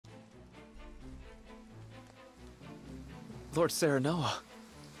Lord Serenoa,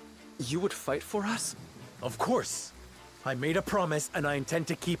 you would fight for us? Of course. I made a promise and I intend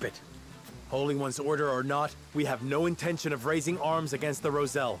to keep it. Holy One's order or not, we have no intention of raising arms against the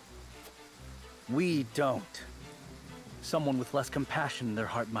Roselle. We don't. Someone with less compassion in their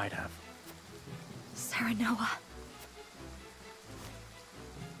heart might have. Serenoa.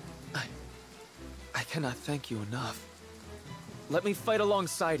 I cannot thank you enough. Let me fight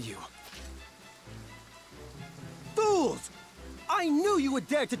alongside you. Fools! I knew you would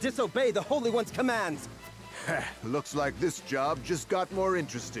dare to disobey the Holy One's commands! Looks like this job just got more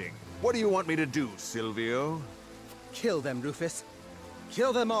interesting. What do you want me to do, Silvio? Kill them, Rufus.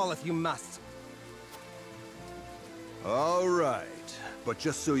 Kill them all if you must. All right. But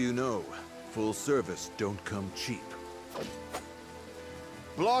just so you know, full service don't come cheap.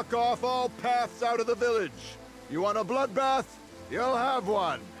 Block off all paths out of the village. You want a bloodbath? You'll have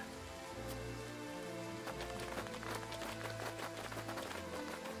one.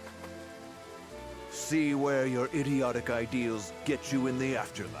 See where your idiotic ideals get you in the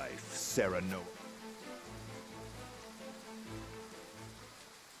afterlife, Serenoa.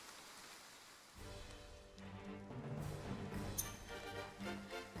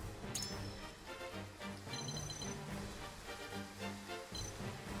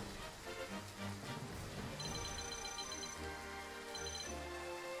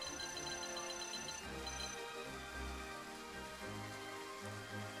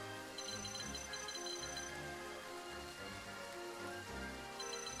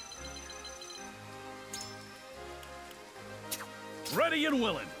 Ready and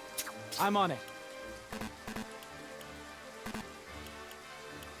willing. I'm on it.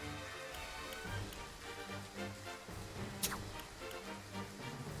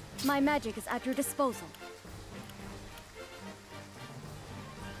 My magic is at your disposal.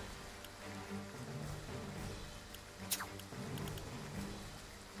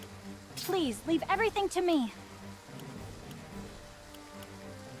 Please, leave everything to me.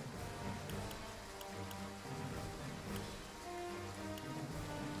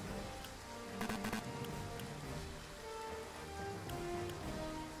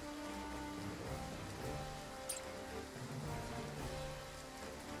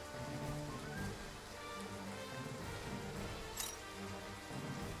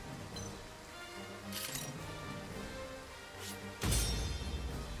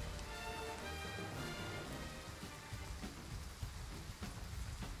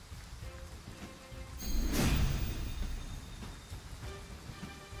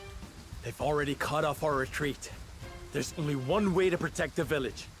 They've already cut off our retreat. There's only one way to protect the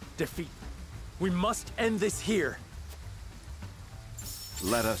village. Defeat. We must end this here.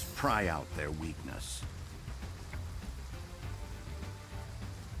 Let us pry out their weakness.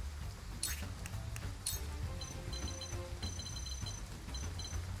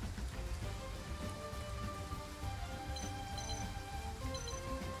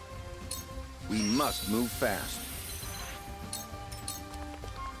 We must move fast.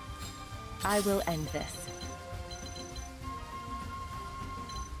 I will end this.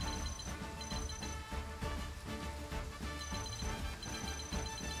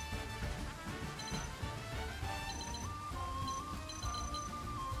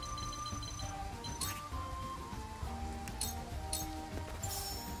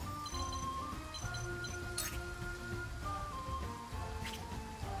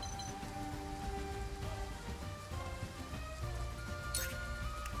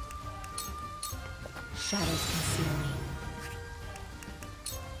 Shadows conceal me.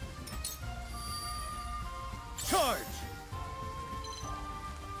 Charge!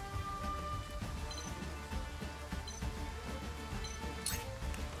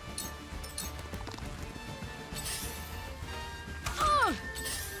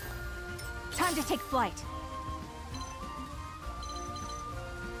 Time to take flight.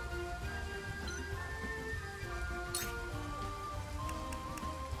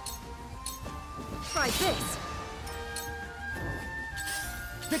 Try this.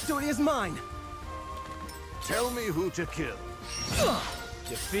 Victory is mine! Tell me who to kill.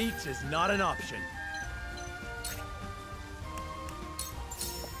 Defeat is not an option.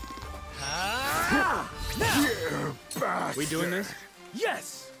 You bastard! We doing this?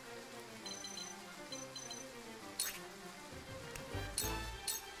 Yes!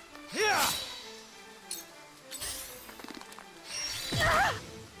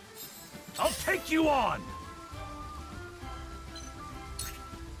 I'll take you on!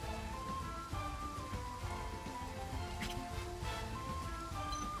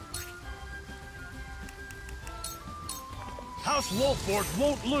 House Wolford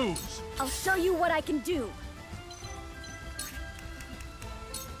won't lose! I'll show you what I can do.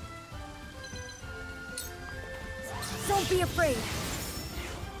 Don't be afraid.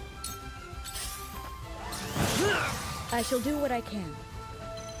 I shall do what I can.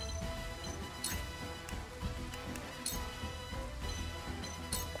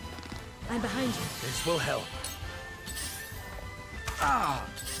 I'm behind you. This will help.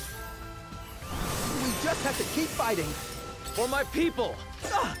 We just have to keep fighting. For my people!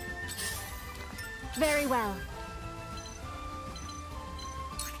 Very well.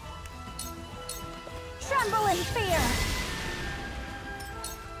 Tremble in fear!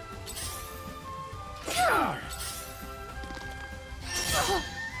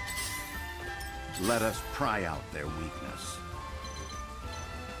 Let us pry out their weakness.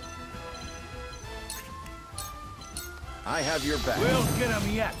 I have your back. We'll get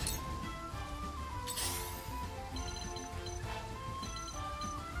him yet.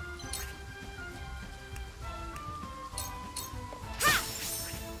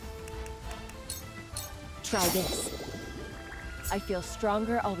 Try this. I feel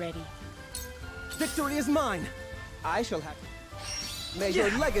stronger already. Victory is mine. I shall have... May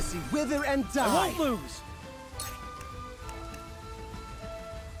your legacy wither and die. I won't lose.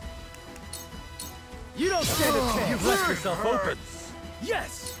 You don't stand a chance. You've left yourself open.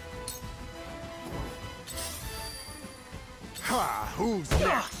 Yes. Ha! Who's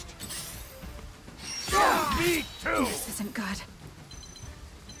next? Me too. This isn't good.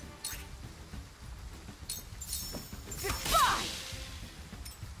 Goodbye!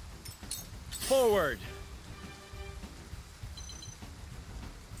 Forward.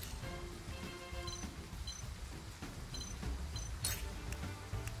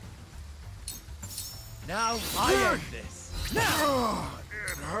 Now I end this. Now.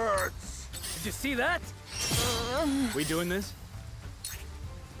 It hurts. Did you see that? We doing this?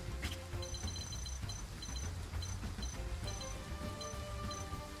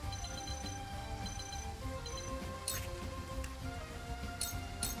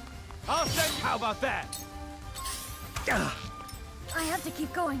 I'll send you. How about that? I have to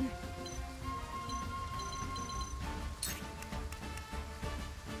keep going.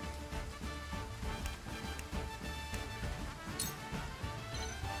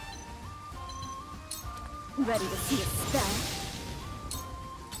 Ready to see a spell?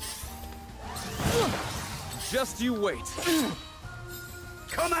 Just you wait.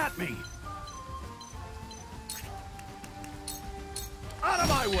 Come at me. Out of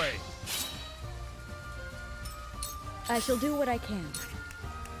my way. I shall do what I can.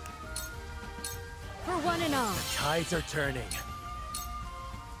 For one and all. Tides are turning.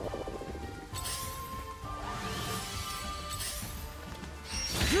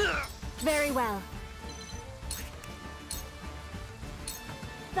 Very well.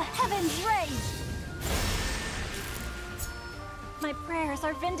 The heavens rage! My prayers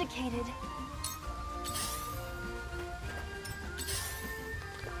are vindicated.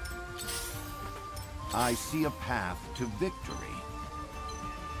 I see a path to victory.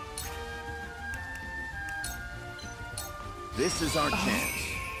 This is our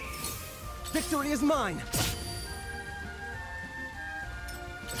chance. Victory is mine.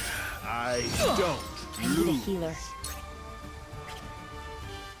 I don't I need a healer.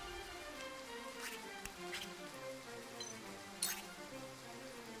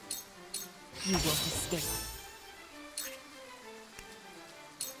 You won't escape.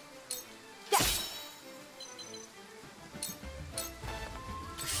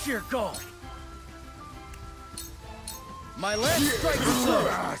 Sheer goal. My last strike is low.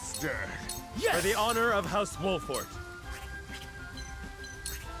 Bastard! Yes! For the honor of House Wolfort.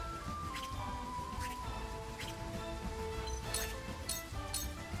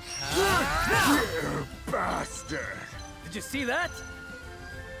 You bastard! Did you see that?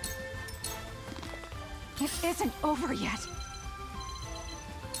 It isn't over yet.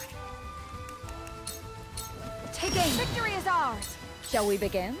 Take aim. Victory is ours. Shall we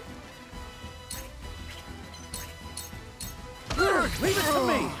begin? Leave it to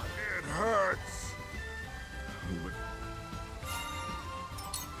me. It hurts.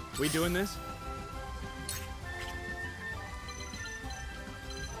 We doing this?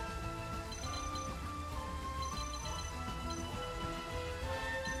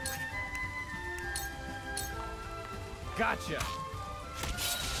 Gotcha.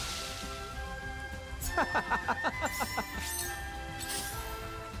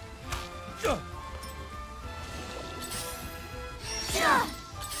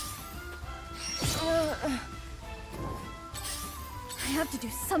 I have to do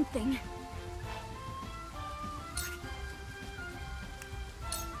something.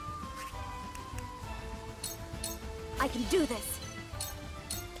 I can do this.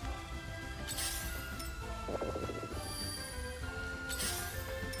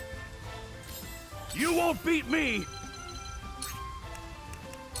 won't beat me!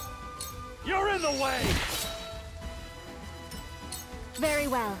 You're in the way! Very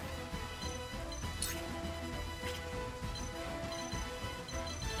well.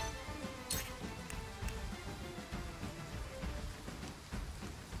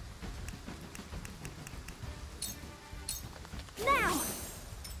 Now!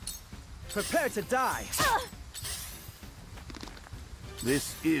 Prepare to die.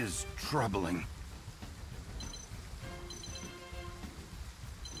 This is troubling.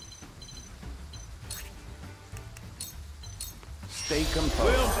 Stay composed.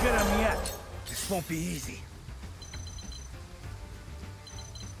 We'll get him yet! This won't be easy.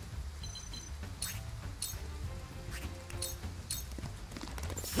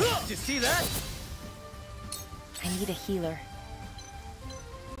 Did you see that? I need a healer.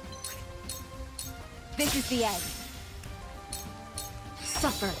 This is the end.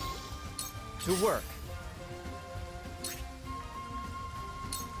 Suffer. To work.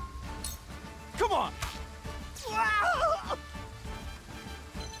 Come on!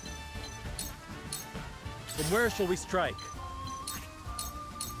 From where shall we strike?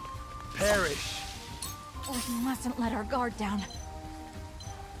 Perish. We mustn't let our guard down.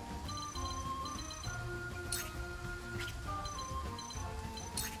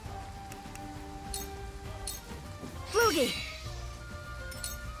 Flugy!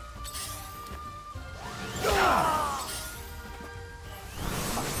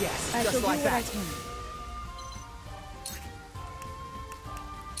 Yes, I shall just do like what I that. can.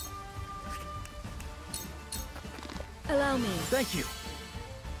 Allow me. Thank you.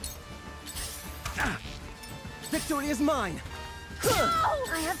 Victory is mine.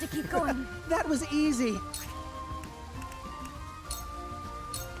 I have to keep going. That was easy.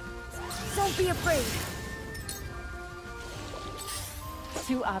 Don't be afraid.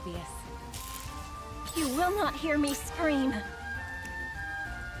 Too obvious. You will not hear me scream.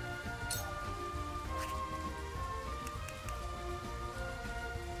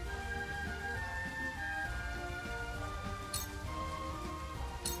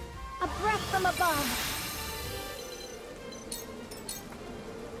 A breath from above.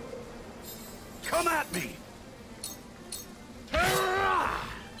 Come at me!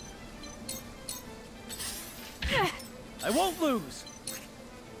 I won't lose.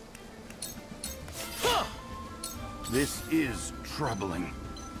 This is troubling.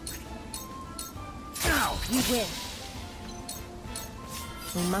 Now we win.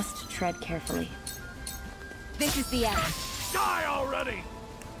 We must tread carefully. This is the end. Die already!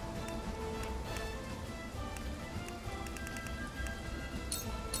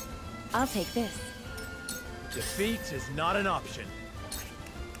 I'll take this. Defeat is not an option.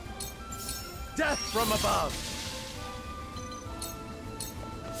 Death from above!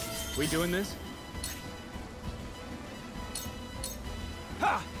 We doing this?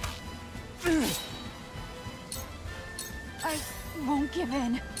 Ha! I won't give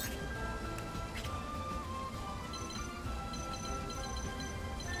in.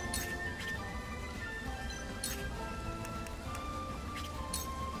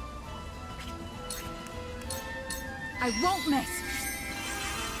 I won't miss.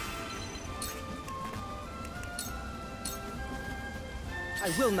 I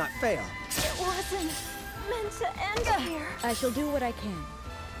will not fail. It wasn't meant to end here. I shall do what I can.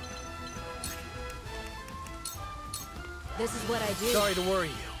 This is what I do. Sorry to worry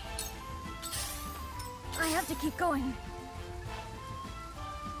you. I have to keep going.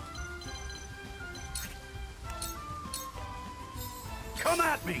 Come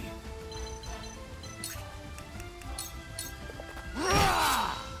at me!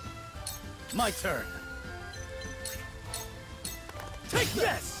 My turn. Take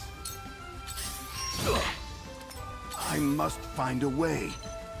this! I must find a way.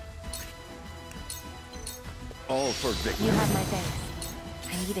 All for victory. You have my thanks.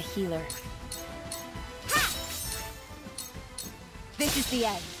 I need a healer. This is the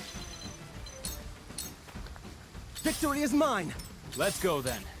end. Victory is mine. Let's go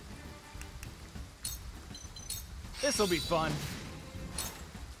then. This'll be fun.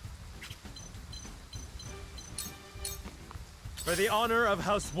 For the honor of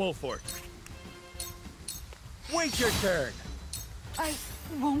House Wolfort. Wait your turn. I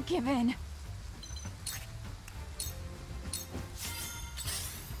won't give in.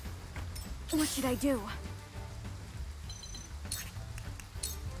 What should I do?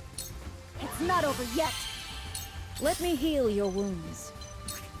 It's not over yet. Let me heal your wounds.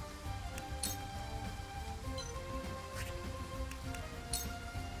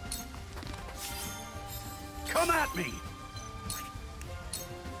 Come at me!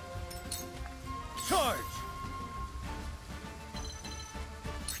 Charge!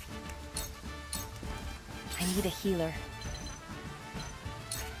 I need a healer.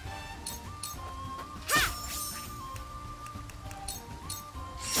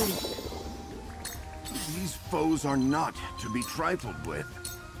 Sleep. These foes are not to be trifled with.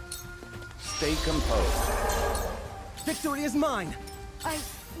 Stay composed. Victory is mine! I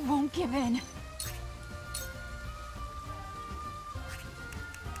won't give in.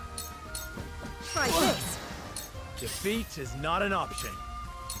 Try this. Defeat is not an option.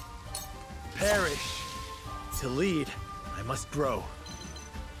 Perish. To lead, I must grow.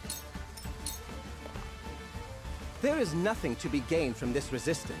 There is nothing to be gained from this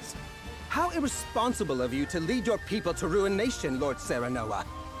resistance. How irresponsible of you to lead your people to ruination, Lord Serenoa.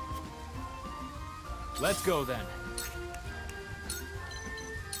 Let's go then.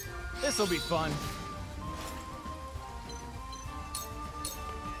 This'll be fun.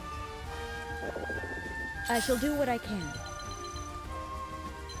 I shall do what I can.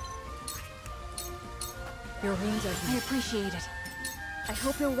 Your wounds are I healed. appreciate it. I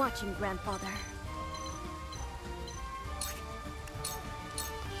hope you're watching, Grandfather.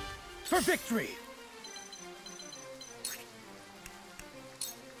 For victory!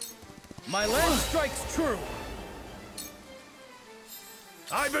 My land strikes true!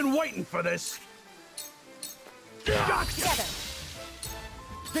 I've been waiting for this! Rock together.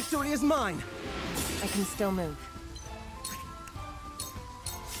 Victory is mine! I can still move.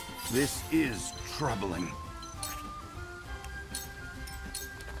 This is troubling.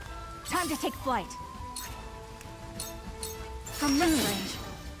 Time to take flight. From this range.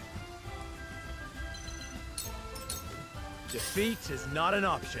 Defeat is not an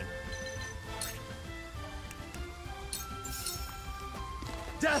option.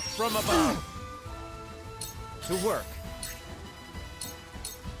 Death from above! To work.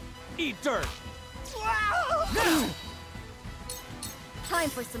 Eat dirt! Now! Time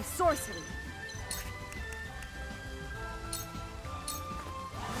for some sorcery.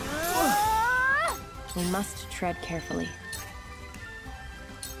 We must tread carefully.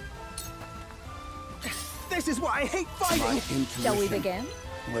 This is why I hate My fighting! Shall we intuition begin?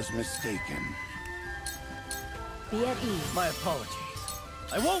 was mistaken. Be at ease. My apologies.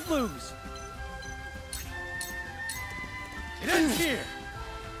 I won't lose! It ends here!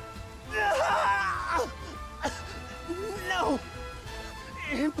 No!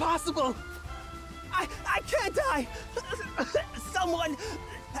 Impossible! I can't die! Someone!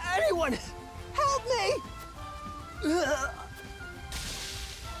 Anyone! Help me!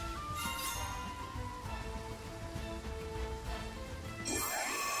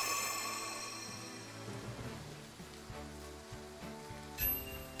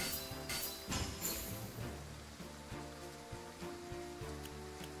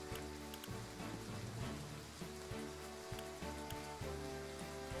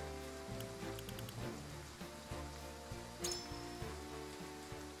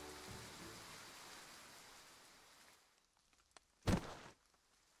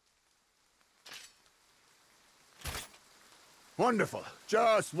 Wonderful.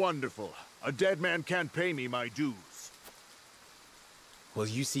 Just wonderful. A dead man can't pay me my dues. Will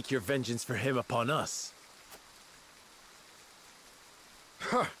you seek your vengeance for him upon us?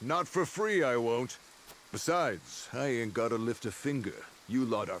 Huh, not for free, I won't. Besides, I ain't gotta lift a finger. You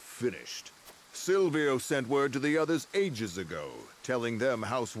lot are finished. Silvio sent word to the others ages ago, telling them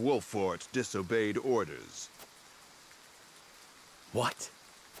House Wolffort disobeyed orders. What?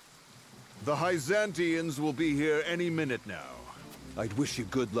 The Hyzantians will be here any minute now. I'd wish you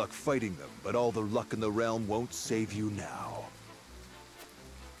good luck fighting them, but all the luck in the realm won't save you now.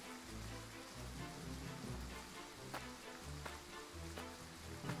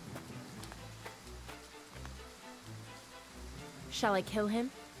 Shall I kill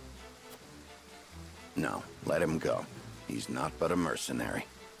him? No, let him go. He's not but a mercenary.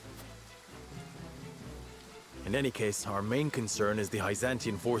 In any case, our main concern is the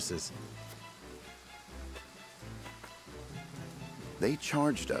Hyzantian forces. They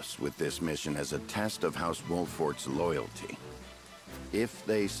charged us with this mission as a test of House Wolffort's loyalty. If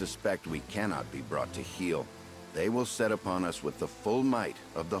they suspect we cannot be brought to heel, they will set upon us with the full might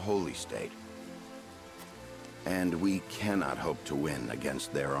of the Holy State. And we cannot hope to win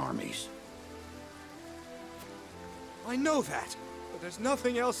against their armies. I know that, but there's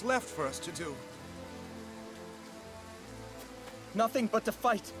nothing else left for us to do. Nothing but to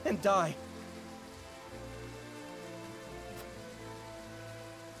fight and die.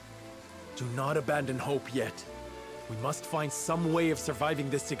 Do not abandon hope yet. We must find some way of surviving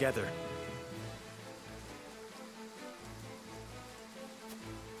this together.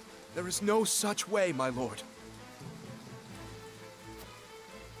 There is no such way, my lord.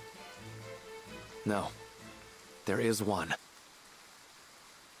 No. There is one.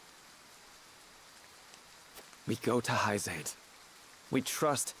 We go to Hyzante. We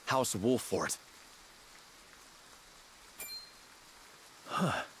trust House Wolffort.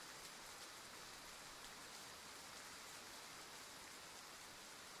 Huh.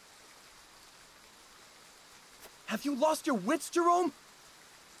 Have you lost your wits, Jerome?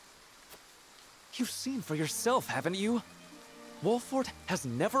 You've seen for yourself, haven't you? Wolffort has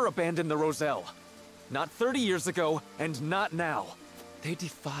never abandoned the Roselle. Not 30 years ago, and not now. They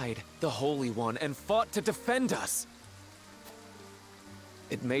defied the Holy One and fought to defend us.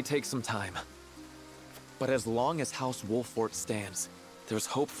 It may take some time. But as long as House Wolffort stands, there's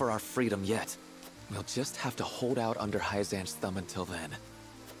hope for our freedom yet. We'll just have to hold out under Hyzante's thumb until then.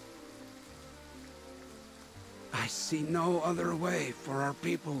 I see no other way for our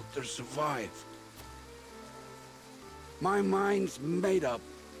people to survive. My mind's made up.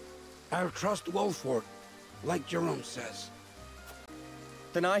 I'll trust Wolffort, like Jerome says.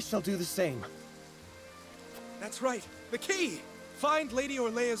 Then I shall do the same. That's right. The key! Find Lady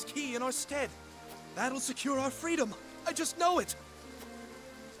Orlea's key in our stead. That'll secure our freedom. I just know it.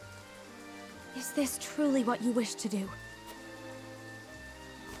 Is this truly what you wish to do?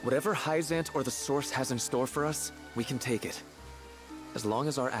 Whatever Hyzante or the Source has in store for us, we can take it. As long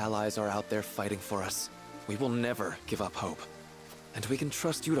as our allies are out there fighting for us, we will never give up hope. And we can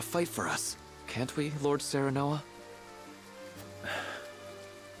trust you to fight for us, can't we, Lord Serenoa?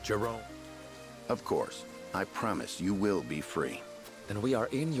 Jerome. Of course. I promise you will be free. Then we are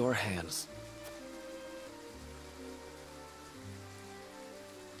in your hands.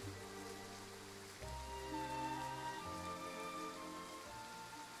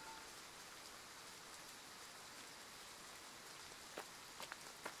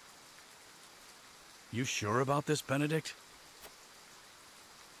 You sure about this, Benedict?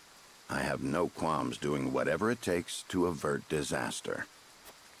 I have no qualms doing whatever it takes to avert disaster.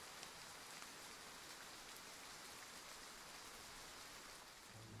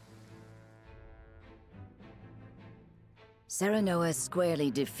 Serenoa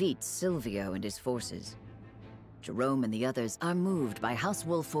squarely defeats Silvio and his forces. Jerome and the others are moved by House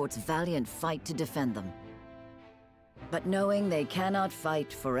Wolffort's valiant fight to defend them. But knowing they cannot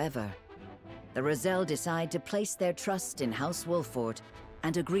fight forever, the Roselle decide to place their trust in House Wolffort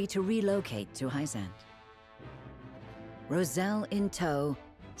and agree to relocate to Hyzante. Roselle in tow,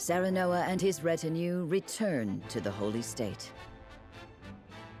 Serenoa and his retinue return to the Holy State.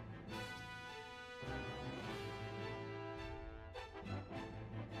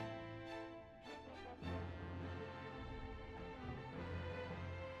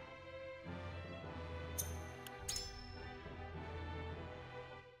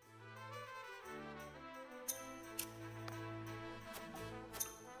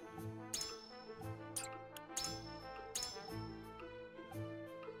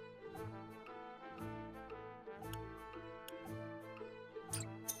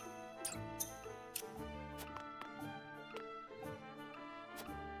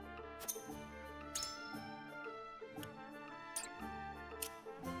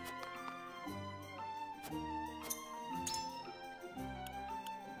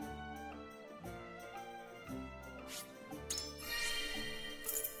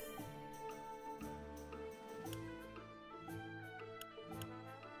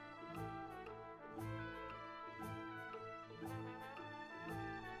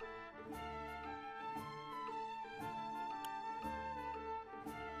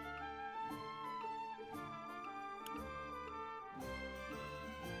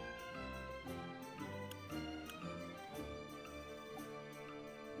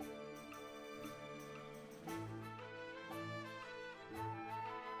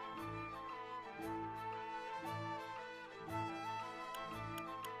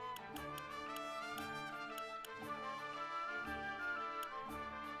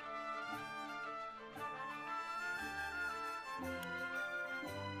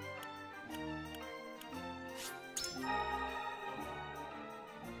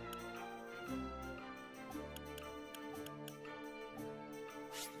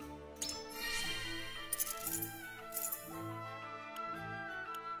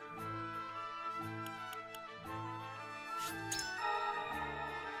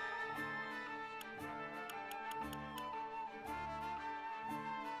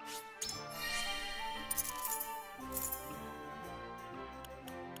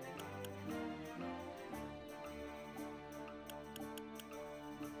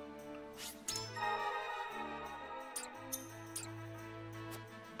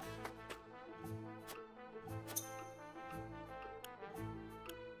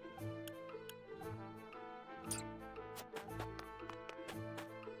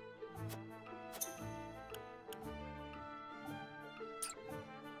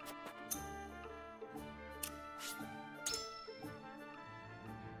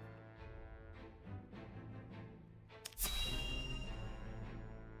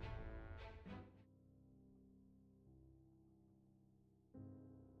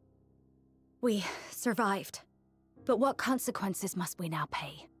 We survived. But what consequences must we now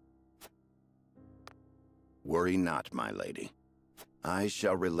pay? Worry not, my lady. I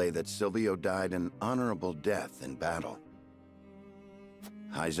shall relay that Silvio died an honorable death in battle.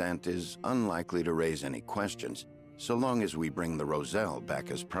 Hyzant is unlikely to raise any questions, so long as we bring the Roselle back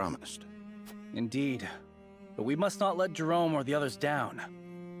as promised. Indeed. But we must not let Jerome or the others down.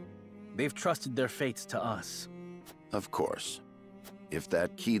 They've trusted their fates to us. Of course. If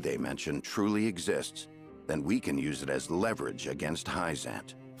that key they mentioned truly exists, then we can use it as leverage against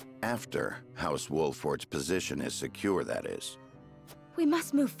Hyzant. After House Wolfort's position is secure, that is. We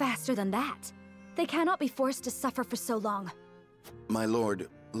must move faster than that. They cannot be forced to suffer for so long. My lord,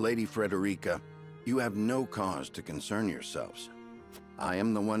 Lady Frederica, you have no cause to concern yourselves. I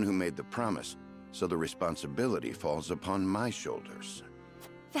am the one who made the promise, so the responsibility falls upon my shoulders.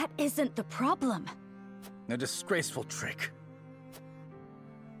 That isn't the problem. A disgraceful trick.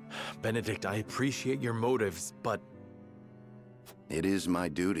 Benedict, I appreciate your motives, but... It is my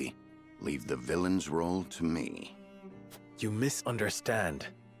duty. Leave the villain's role to me. You misunderstand.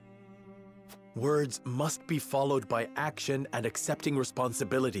 Words must be followed by action and accepting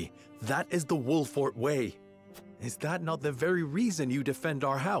responsibility. That is the Wolfort way. Is that not the very reason you defend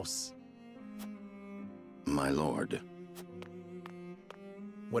our house? My lord.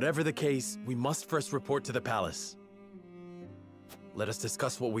 Whatever the case, we must first report to the palace. Let us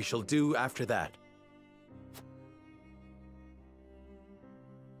discuss what we shall do after that.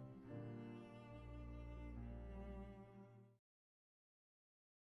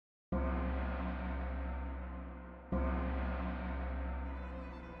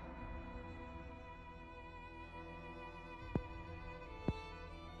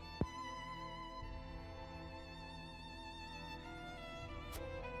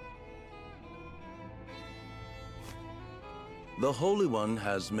 The Holy One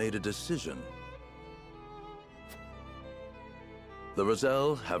has made a decision. The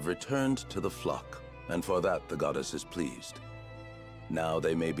Roselle have returned to the flock, and for that the goddess is pleased. Now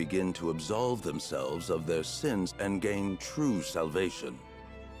they may begin to absolve themselves of their sins and gain true salvation.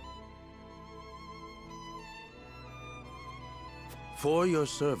 For your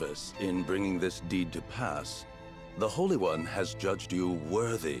service in bringing this deed to pass, the Holy One has judged you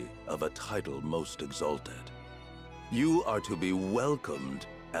worthy of a title most exalted. You are to be welcomed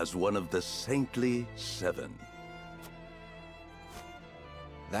as one of the Saintly Seven.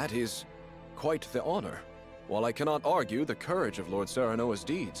 That is quite the honor. While I cannot argue the courage of Lord Serenoa's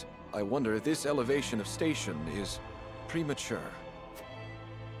deeds, I wonder if this elevation of station is premature.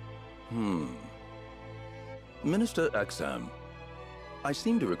 Minister Axam, I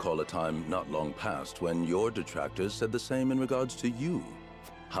seem to recall a time not long past when your detractors said the same in regards to you.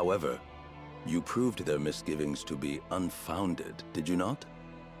 However, you proved their misgivings to be unfounded, did you not?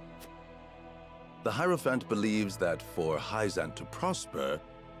 The Hierophant believes that for Hyzant to prosper,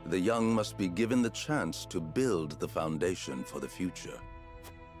 the young must be given the chance to build the foundation for the future.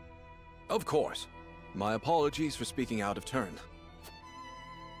 Of course. My apologies for speaking out of turn.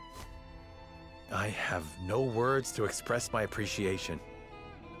 I have no words to express my appreciation.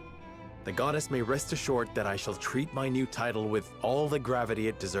 The goddess may rest assured that I shall treat my new title with all the gravity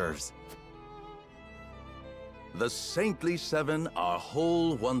it deserves. The Saintly Seven are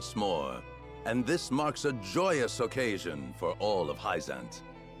whole once more, and this marks a joyous occasion for all of Hyzant.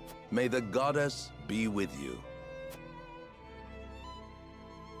 May the goddess be with you.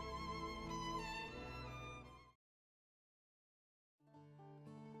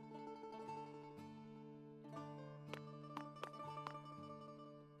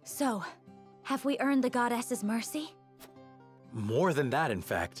 So, have we earned the goddess's mercy? More than that, in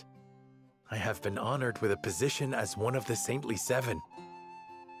fact. I have been honored with a position as one of the Saintly Seven.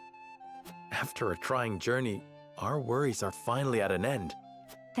 After a trying journey, our worries are finally at an end.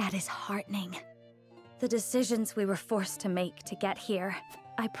 That is heartening. The decisions we were forced to make to get here,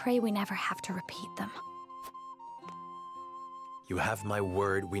 I pray we never have to repeat them. You have my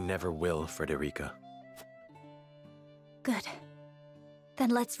word we never will, Frederica. Good.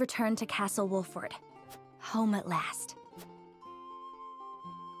 Then let's return to Castle Wolfort. Home at last.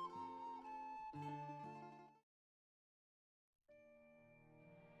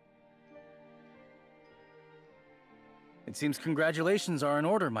 It seems congratulations are in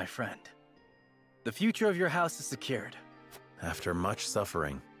order, my friend. The future of your house is secured. After much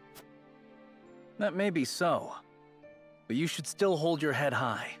suffering. That may be so, but you should still hold your head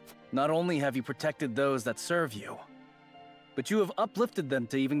high. Not only have you protected those that serve you, but you have uplifted them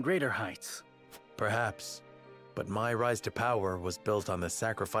to even greater heights. Perhaps, but my rise to power was built on the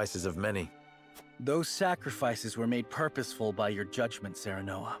sacrifices of many. Those sacrifices were made purposeful by your judgment,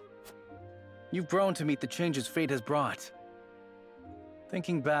 Serenoa. You've grown to meet the changes fate has brought.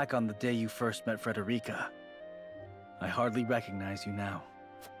 Thinking back on the day you first met Frederica, I hardly recognize you now.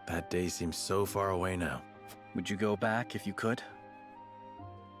 That day seems so far away now. Would you go back if you could?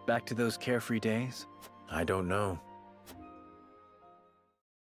 Back to those carefree days? I don't know.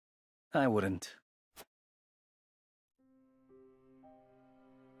 I wouldn't.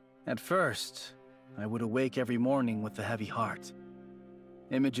 At first, I would awake every morning with a heavy heart.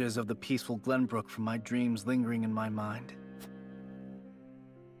 Images of the peaceful Glenbrook from my dreams lingering in my mind.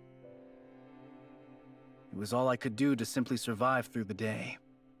 It was all I could do to simply survive through the day.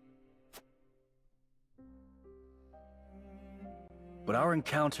 But our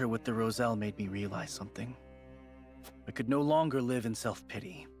encounter with the Roselle made me realize something. I could no longer live in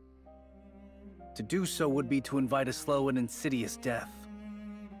self-pity. To do so would be to invite a slow and insidious death.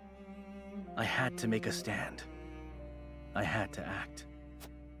 I had to make a stand. I had to act.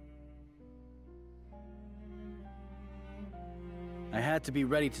 I had to be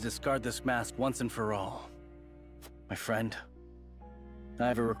ready to discard this mask once and for all. My friend, I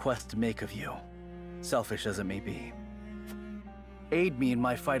have a request to make of you, selfish as it may be. Aid me in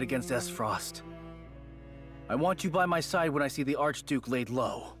my fight against Frost. I want you by my side when I see the Archduke laid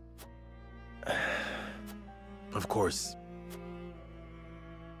low. Of course.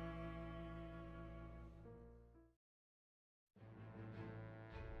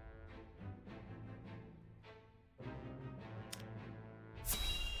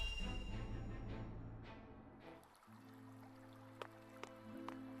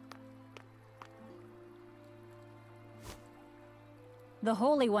 The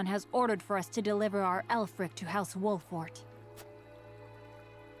Holy One has ordered for us to deliver our Elfric to House Wolfort.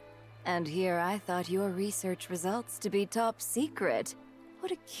 And here I thought your research results to be top secret.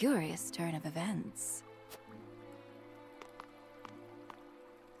 What a curious turn of events.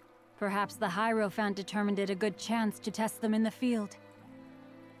 Perhaps the Hierophant determined it a good chance to test them in the field.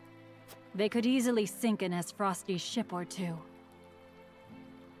 They could easily sink an Frosty's ship or two.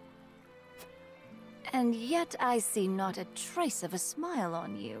 And yet I see not a trace of a smile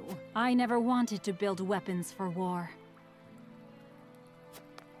on you. I never wanted to build weapons for war.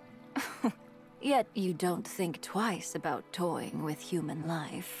 Yet you don't think twice about toying with human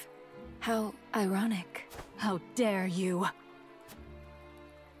life. How ironic. How dare you!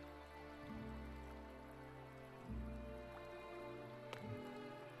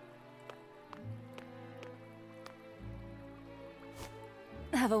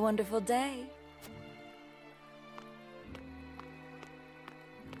 Have a wonderful day.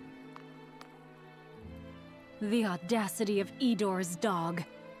 The audacity of Edor's dog.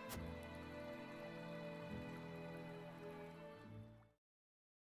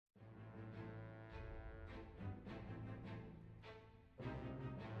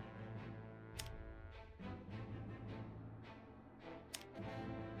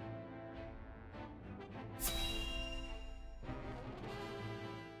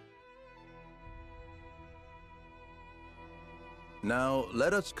 Now,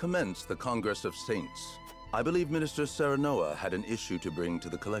 let us commence the Congress of Saints. I believe Minister Serenoa had an issue to bring to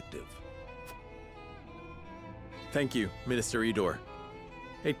the collective. Thank you, Minister Edor.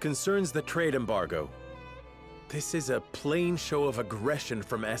 It concerns the trade embargo. This is a plain show of aggression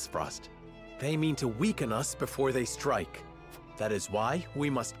from Frost. They mean to weaken us before they strike. That is why we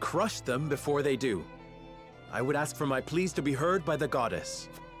must crush them before they do. I would ask for my pleas to be heard by the goddess.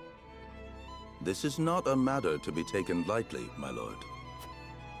 This is not a matter to be taken lightly, my lord.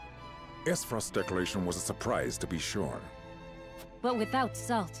 Frost's declaration was a surprise, to be sure. But without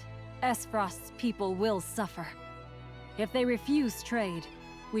salt, Frost's people will suffer. If they refuse trade,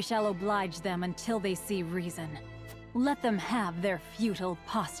 we shall oblige them until they see reason. Let them have their futile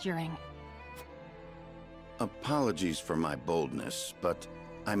posturing. Apologies for my boldness, but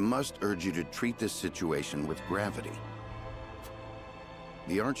I must urge you to treat this situation with gravity.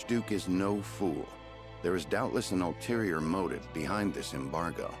 The Archduke is no fool. There is doubtless an ulterior motive behind this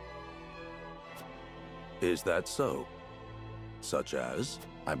embargo. Is that so? Such as?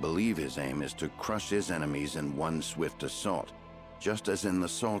 I believe his aim is to crush his enemies in one swift assault, just as in the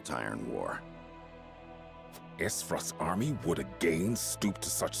Salt Iron War. Frost's army would again stoop to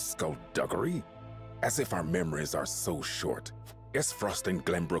such skullduggery? As if our memories are so short. Frost and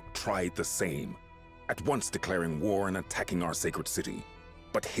Glenbrook tried the same, at once declaring war and attacking our sacred city.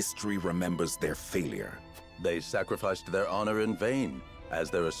 But history remembers their failure. They sacrificed their honor in vain, as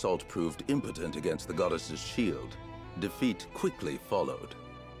their assault proved impotent against the goddess's shield. Defeat quickly followed.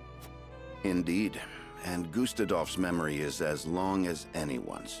 Indeed, and Gustadolf's memory is as long as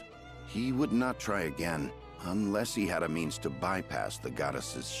anyone's. He would not try again, unless he had a means to bypass the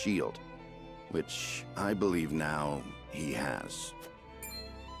goddess's shield. which I believe now he has.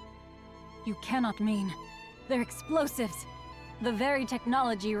 You cannot mean. They're explosives. The very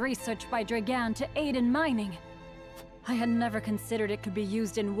technology researched by Dragan to aid in mining. I had never considered it could be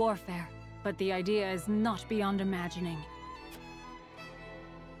used in warfare, but the idea is not beyond imagining.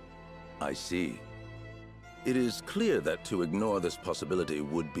 I see. It is clear that to ignore this possibility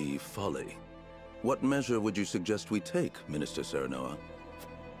would be folly. What measure would you suggest we take, Minister Serenoa?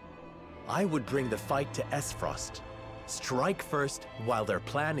 I would bring the fight to Esfrost. Strike first while their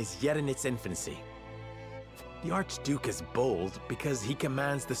plan is yet in its infancy. The Archduke is bold because he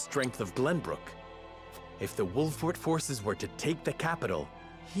commands the strength of Glenbrook. If the Wolffort forces were to take the capital,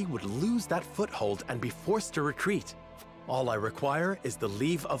 he would lose that foothold and be forced to retreat. All I require is the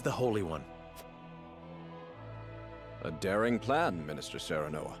leave of the Holy One. A daring plan, Minister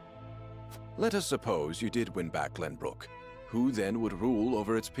Serenoa. Let us suppose you did win back Glenbrook. Who then would rule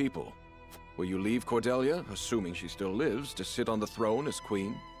over its people? Will you leave Cordelia, assuming she still lives, to sit on the throne as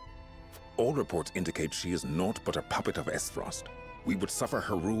queen? All reports indicate she is naught but a puppet of Esfrost. We would suffer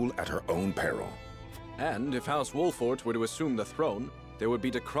her rule at her own peril. And if House Wolffort were to assume the throne, they would be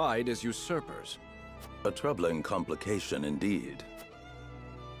decried as usurpers. A troubling complication indeed.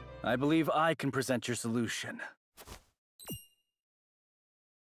 I believe I can present your solution.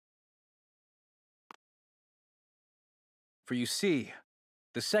 For you see,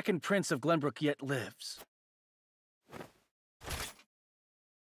 the second Prince of Glenbrook yet lives.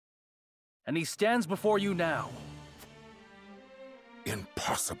 And he stands before you now.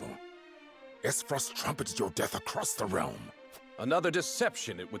 Impossible. Esfrost trumpets your death across the realm. Another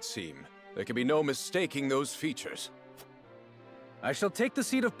deception, it would seem. There can be no mistaking those features. I shall take the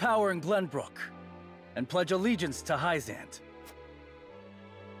seat of power in Glenbrook, and pledge allegiance to Hyzant.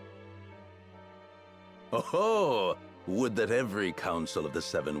 Oh-ho! Would that every Council of the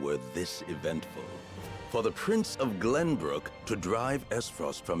Seven were this eventful. For the Prince of Glenbrook to drive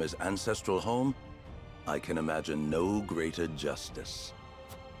Esfrost from his ancestral home, I can imagine no greater justice.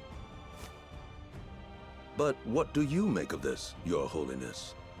 But what do you make of this, Your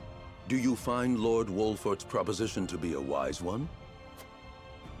Holiness? Do you find Lord Wolffort's proposition to be a wise one?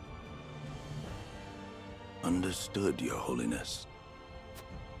 Understood, Your Holiness.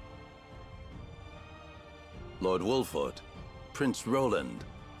 Lord Wolffort, Prince Roland,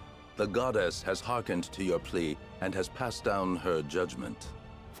 the goddess has hearkened to your plea and has passed down her judgment.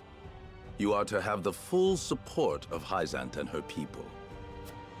 You are to have the full support of Hyzant and her people.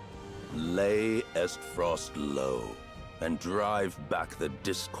 Lay Esfrost low and drive back the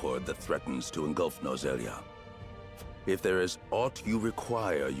discord that threatens to engulf Nozelia. If there is aught you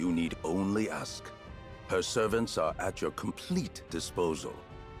require, you need only ask. Her servants are at your complete disposal.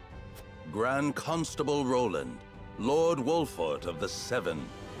 Grand Constable Roland, Lord Wolffort of the Seven,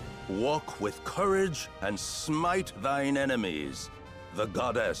 walk with courage and smite thine enemies. The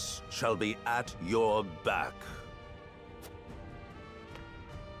goddess shall be at your back.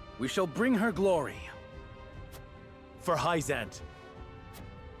 We shall bring her glory. For Hyzant.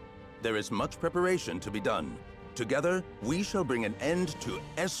 There is much preparation to be done. Together, we shall bring an end to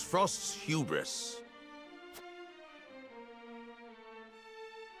Esfrost's hubris.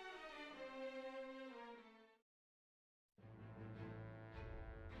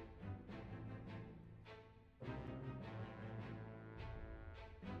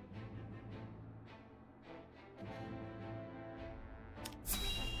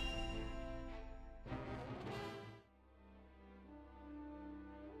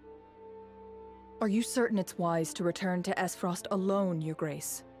 Are you certain it's wise to return to Esfrost alone, Your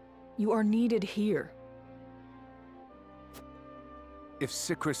Grace? You are needed here. If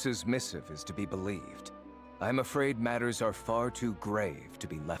Sikrus's missive is to be believed, I'm afraid matters are far too grave to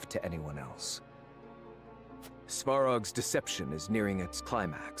be left to anyone else. Svarog's deception is nearing its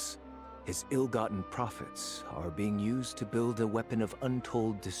climax. His ill-gotten profits are being used to build a weapon of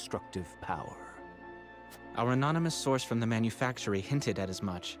untold destructive power. Our anonymous source from the manufactory hinted at as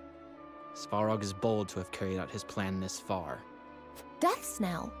much. Svarog is bold to have carried out his plan this far. Death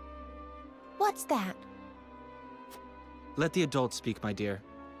Snell? What's that? Let the adults speak, my dear.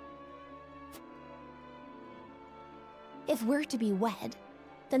 If we're to be wed,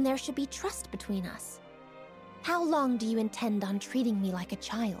 then there should be trust between us. How long do you intend on treating me like a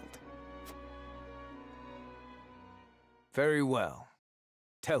child? Very well.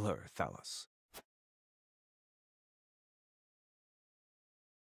 Tell her, Thalos.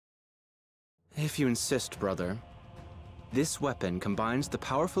 If you insist, brother. This weapon combines the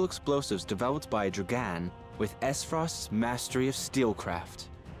powerful explosives developed by Dragan with Esfrost's mastery of steelcraft.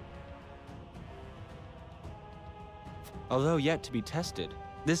 Although yet to be tested,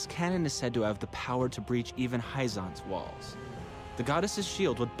 This cannon is said to have the power to breach even Hyzon's walls. The goddess's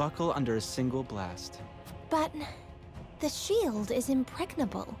shield would buckle under a single blast. But the shield is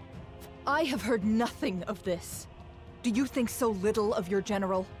impregnable. I have heard nothing of this. Do you think so little of your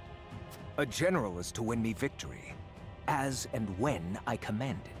general? A general is to win me victory, as and when I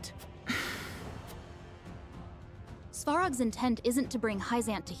command it. Svarog's intent isn't to bring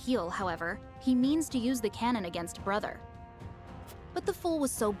Hyzant to heel, however. He means to use the cannon against Brother. But the fool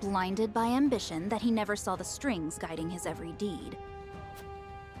was so blinded by ambition that he never saw the strings guiding his every deed.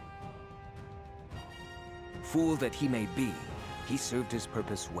 Fool that he may be, he served his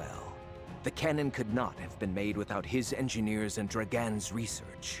purpose well. The cannon could not have been made without his engineers and Dragan's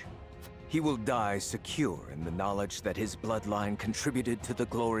research. He will die secure in the knowledge that his bloodline contributed to the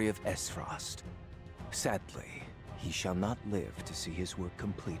glory of Esfrost. Sadly, he shall not live to see his work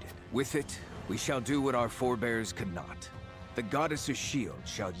completed. With it, we shall do what our forebears could not. The goddess's shield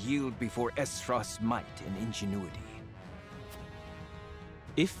shall yield before Esfrost's might and ingenuity.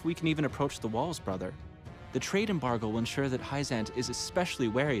 If we can even approach the walls, brother, the trade embargo will ensure that Hyzant is especially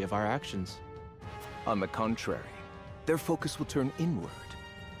wary of our actions. On the contrary, their focus will turn inward.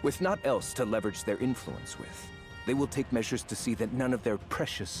 With naught else to leverage their influence with, they will take measures to see that none of their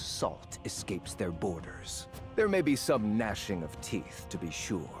precious salt escapes their borders. There may be some gnashing of teeth, to be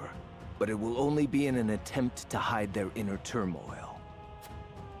sure, but it will only be in an attempt to hide their inner turmoil.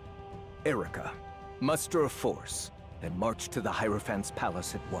 Erica, muster a force, and march to the Hierophant's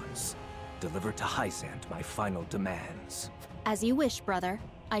palace at once. Deliver to Hyzant my final demands. As you wish, brother.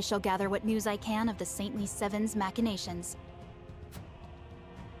 I shall gather what news I can of the Saintly Seven's machinations.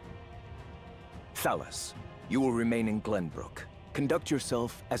 Thalas, you will remain in Glenbrook. Conduct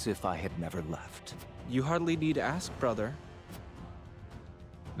yourself as if I had never left. You hardly need to ask, brother.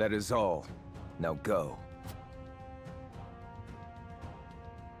 That is all. Now go.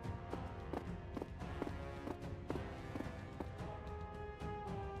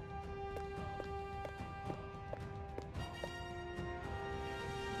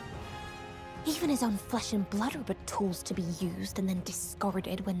 Even his own flesh and blood are but tools to be used and then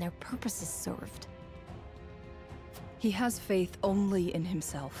discarded when their purpose is served. He has faith only in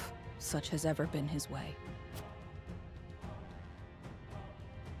himself. Such has ever been his way.